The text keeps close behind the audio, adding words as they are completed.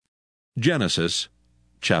Genesis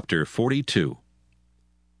chapter 42.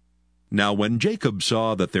 Now when Jacob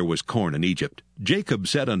saw that there was corn in Egypt, Jacob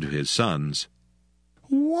said unto his sons,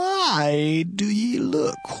 Why do ye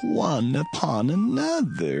look one upon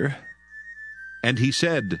another? And he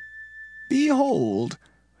said, Behold,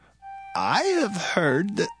 I have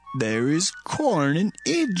heard that there is corn in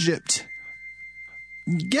Egypt.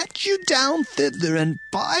 Get you down thither, and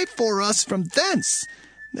buy for us from thence,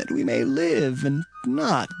 that we may live and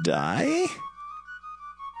not die.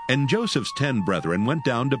 And Joseph's 10 brethren went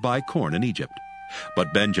down to buy corn in Egypt.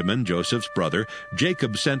 But Benjamin, Joseph's brother,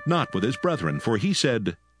 Jacob sent not with his brethren, for he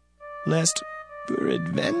said, Lest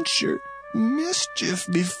peradventure mischief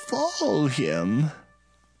befall him.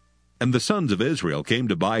 And the sons of Israel came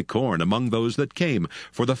to buy corn among those that came,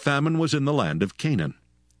 for the famine was in the land of Canaan.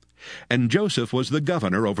 And Joseph was the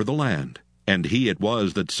governor over the land, and he it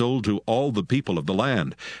was that sold to all the people of the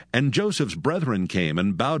land. And Joseph's brethren came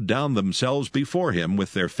and bowed down themselves before him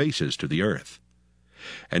with their faces to the earth.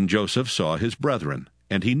 And Joseph saw his brethren,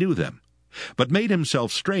 and he knew them, but made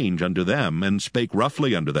himself strange unto them, and spake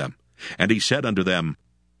roughly unto them. And he said unto them,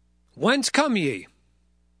 Whence come ye?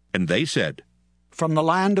 And they said, From the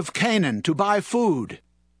land of Canaan, to buy food.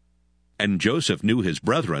 And Joseph knew his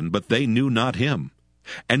brethren, but they knew not him.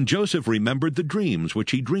 And Joseph remembered the dreams which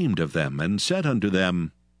he dreamed of them, and said unto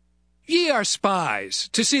them, Ye are spies,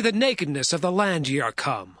 to see the nakedness of the land ye are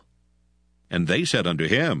come. And they said unto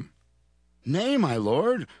him, Nay, my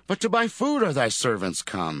lord, but to buy food are thy servants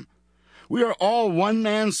come. We are all one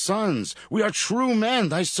man's sons. We are true men.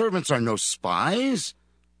 Thy servants are no spies.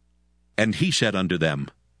 And he said unto them,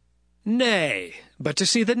 Nay, but to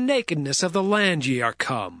see the nakedness of the land ye are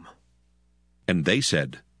come. And they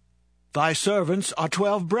said, Thy servants are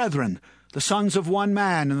 12 brethren, the sons of one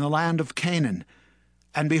man in the land of Canaan.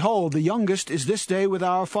 And behold, the youngest is this day with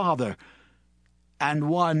our father, and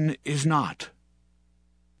one is not.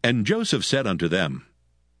 And Joseph said unto them,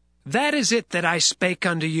 That is it that I spake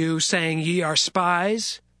unto you, saying, Ye are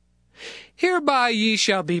spies. Hereby ye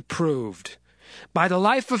shall be proved. By the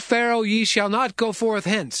life of Pharaoh ye shall not go forth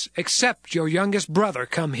hence, except your youngest brother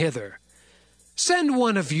come hither. Send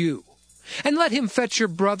one of you, and let him fetch your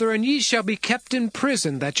brother, and ye shall be kept in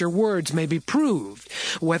prison, that your words may be proved,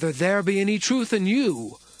 whether there be any truth in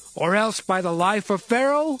you, or else by the life of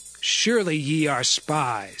Pharaoh, surely ye are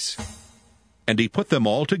spies. And he put them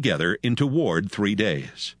all together into ward 3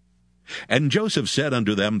 days. And Joseph said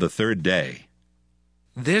unto them the 3rd day,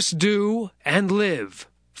 This do, and live,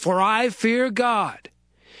 for I fear God.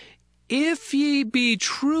 If ye be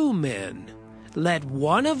true men, let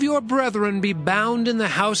one of your brethren be bound in the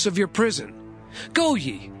house of your prison. Go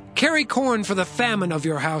ye, carry corn for the famine of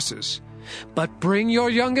your houses. But bring your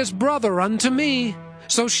youngest brother unto me,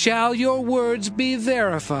 so shall your words be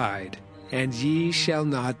verified, and ye shall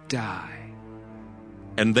not die.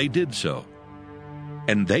 And they did so.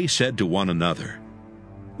 And they said to one another,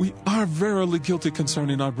 We are verily guilty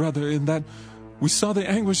concerning our brother, in that we saw the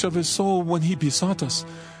anguish of his soul when he besought us,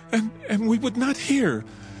 and we would not hear.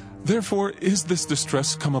 Therefore is this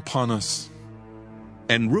distress come upon us.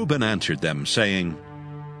 And Reuben answered them, saying,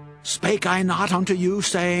 Spake I not unto you,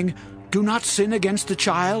 saying, Do not sin against the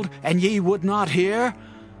child, and ye would not hear?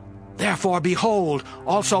 Therefore, behold,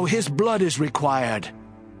 also his blood is required.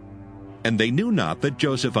 And they knew not that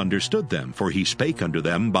Joseph understood them, for he spake unto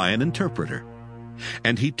them by an interpreter.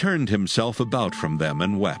 And he turned himself about from them,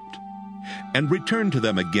 and wept, and returned to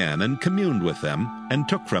them again, and communed with them, and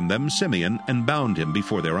took from them Simeon, and bound him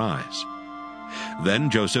before their eyes.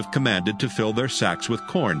 Then Joseph commanded to fill their sacks with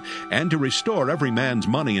corn, and to restore every man's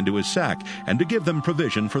money into his sack, and to give them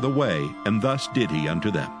provision for the way, and thus did he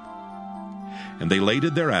unto them. And they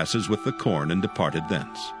laded their asses with the corn, and departed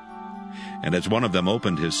thence. And as one of them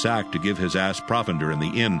opened his sack to give his ass provender in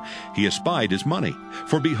the inn, he espied his money,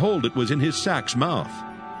 for behold, it was in his sack's mouth.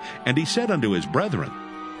 And he said unto his brethren,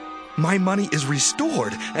 My money is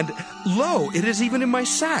restored, and lo, it is even in my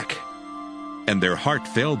sack. And their heart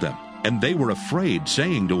failed them, and they were afraid,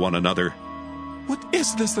 saying to one another, What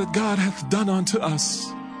is this that God hath done unto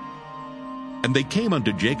us? And they came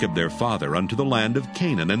unto Jacob their father unto the land of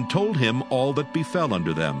Canaan, and told him all that befell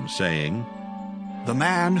unto them, saying, The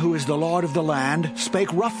man who is the Lord of the land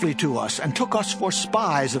spake roughly to us, and took us for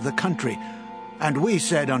spies of the country. And we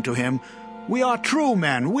said unto him, We are true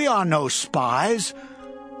men, we are no spies.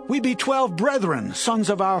 We be 12 brethren, sons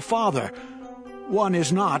of our father. One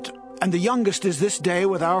is not, and the youngest is this day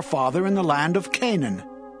with our father in the land of Canaan.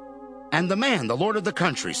 And the man, the lord of the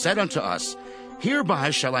country, said unto us, Hereby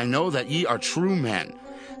shall I know that ye are true men.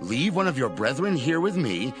 Leave one of your brethren here with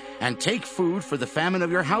me, and take food for the famine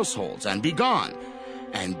of your households, and be gone.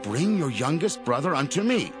 And bring your youngest brother unto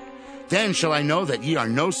me. Then shall I know that ye are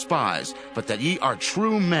no spies, but that ye are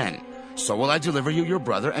true men. So will I deliver you your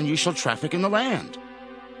brother, and ye shall traffic in the land.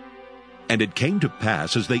 And it came to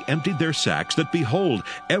pass, as they emptied their sacks, that, behold,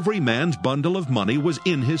 every man's bundle of money was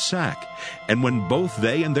in his sack. And when both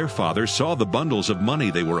they and their father saw the bundles of money,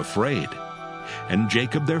 they were afraid. And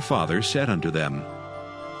Jacob their father said unto them,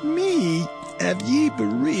 Me have ye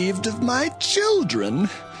bereaved of my children.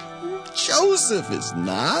 Joseph is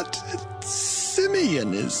not,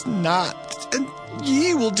 Simeon is not, and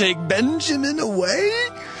ye will take Benjamin away?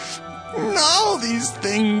 All these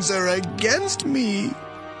things are against me.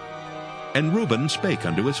 And Reuben spake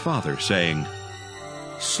unto his father, saying,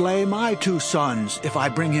 Slay my 2 sons, if I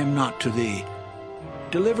bring him not to thee.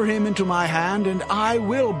 Deliver him into my hand, and I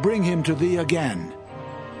will bring him to thee again.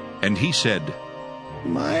 And he said,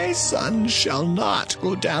 My son shall not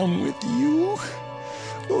go down with you,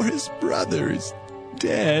 for his brother is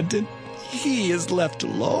dead, and he is left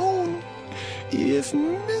alone. If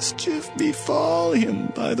mischief befall him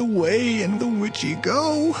by the way in the which ye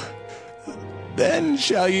go, then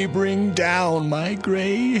shall ye bring down my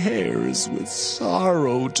gray hairs with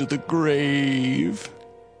sorrow to the grave.